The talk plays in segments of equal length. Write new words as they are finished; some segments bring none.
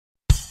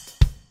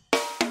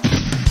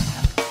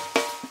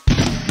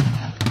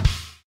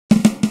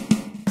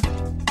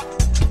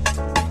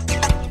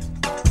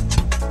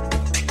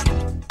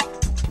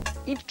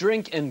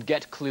Drink and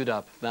get clued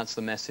up. That's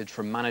the message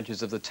from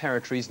managers of the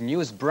territory's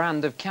newest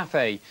brand of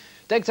cafe.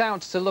 Decked out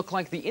to look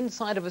like the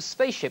inside of a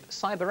spaceship,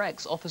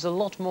 CyberX offers a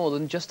lot more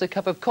than just a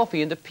cup of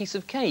coffee and a piece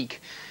of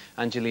cake.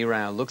 Anjali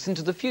Rao looks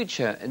into the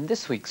future in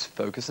this week's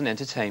Focus on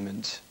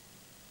Entertainment.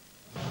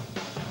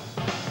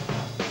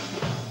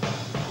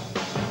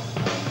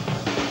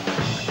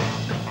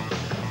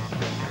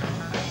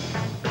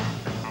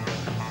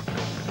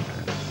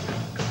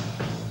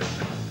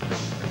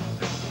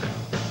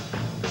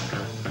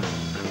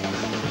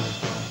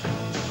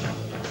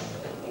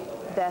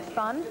 They're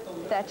fun,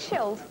 they're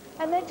chilled,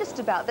 and they're just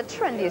about the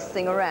trendiest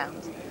thing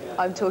around.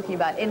 I'm talking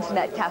about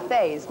internet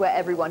cafes where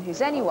everyone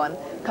who's anyone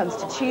comes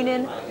to tune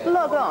in,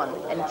 log on,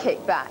 and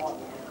kick back.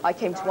 I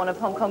came to one of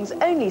Hong Kong's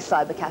only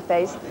cyber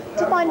cafes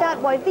to find out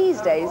why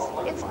these days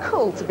it's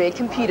cool to be a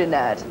computer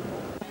nerd.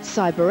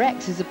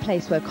 CyberX is a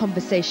place where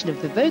conversation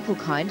of the vocal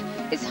kind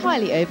is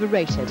highly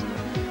overrated,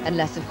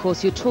 unless of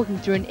course you're talking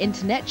through an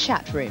internet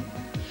chat room.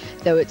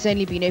 Though it's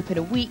only been open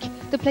a week,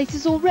 the place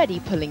is already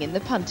pulling in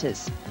the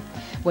punters.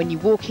 When you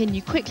walk in,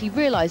 you quickly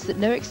realise that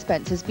no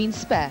expense has been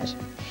spared.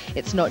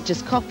 It's not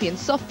just coffee and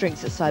soft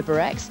drinks at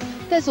CyberX,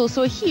 there's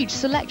also a huge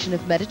selection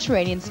of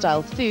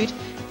Mediterranean-style food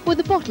with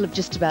a bottle of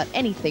just about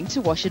anything to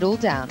wash it all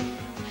down.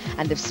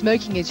 And if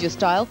smoking is your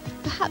style,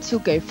 perhaps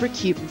you'll go for a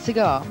Cuban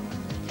cigar.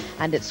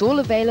 And it's all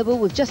available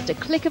with just a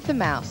click of the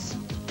mouse.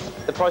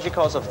 The project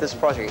cost of this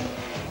project,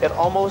 it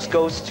almost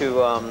goes to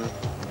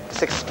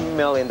 $6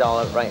 million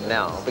right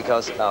now,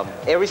 because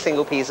every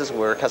single pieces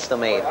were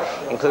custom made,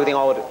 including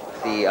all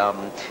the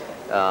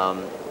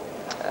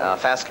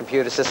fast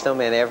computer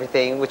system and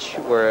everything, which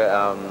were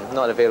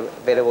not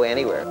available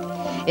anywhere.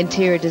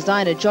 Interior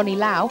designer Johnny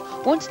Lau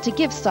wanted to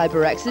give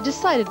CyberX a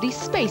decidedly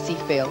spacey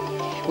feel,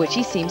 which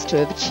he seems to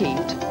have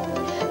achieved.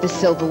 The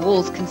silver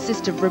walls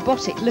consist of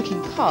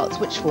robotic-looking parts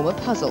which form a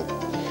puzzle,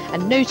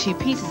 and no two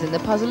pieces in the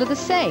puzzle are the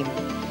same.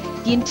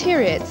 The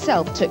interior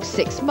itself took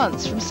 6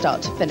 months from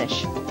start to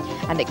finish,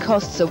 and it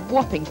costs a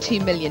whopping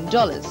 $2 million.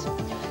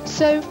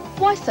 So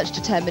why such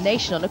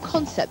determination on a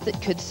concept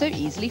that could so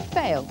easily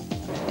fail?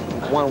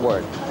 One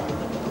word,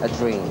 a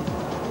dream.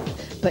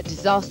 But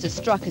disaster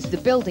struck as the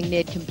building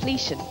neared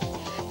completion.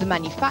 The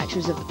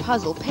manufacturers of the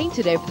puzzle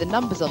painted over the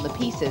numbers on the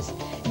pieces,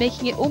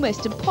 making it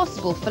almost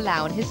impossible for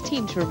Lau and his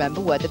team to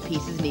remember where the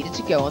pieces needed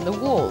to go on the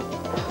wall.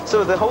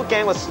 So the whole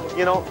gang was,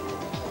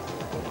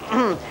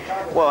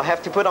 well,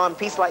 have to put on a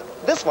piece like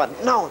this one.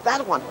 No,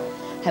 that one.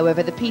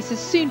 However, the pieces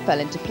soon fell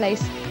into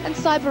place and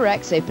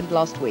CyberX opened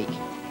last week.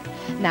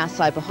 Now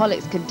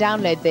cyberholics can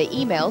download their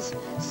emails,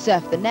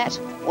 surf the net,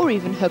 or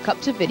even hook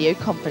up to video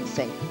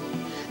conferencing.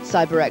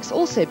 CyberX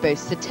also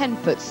boasts a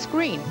 10-foot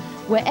screen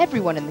where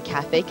everyone in the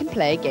cafe can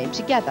play a game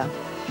together.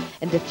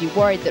 And if you're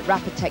worried that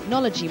rapid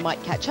technology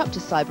might catch up to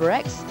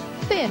CyberX,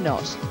 fear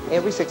not.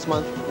 Every 6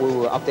 months we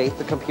will update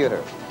the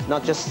computer,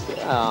 not just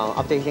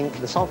updating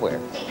the software,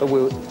 but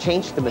we'll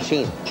change the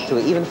machine to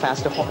an even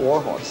faster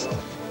warhorse.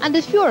 And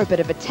if you're a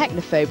bit of a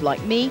technophobe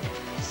like me,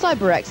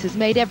 CyberX has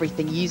made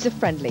everything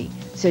user-friendly,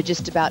 so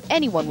just about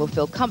anyone will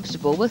feel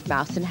comfortable with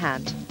mouse in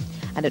hand.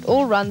 And it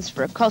all runs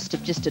for a cost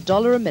of just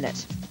 $1 a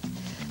minute.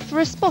 For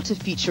a spot of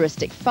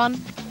futuristic fun,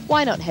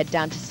 why not head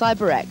down to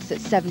CyberX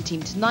at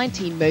 17 to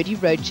 19 Modi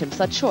Road, Chim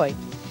Sa Choi.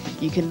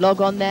 You can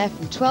log on there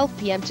from 12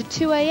 p.m. to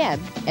 2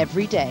 a.m.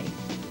 every day.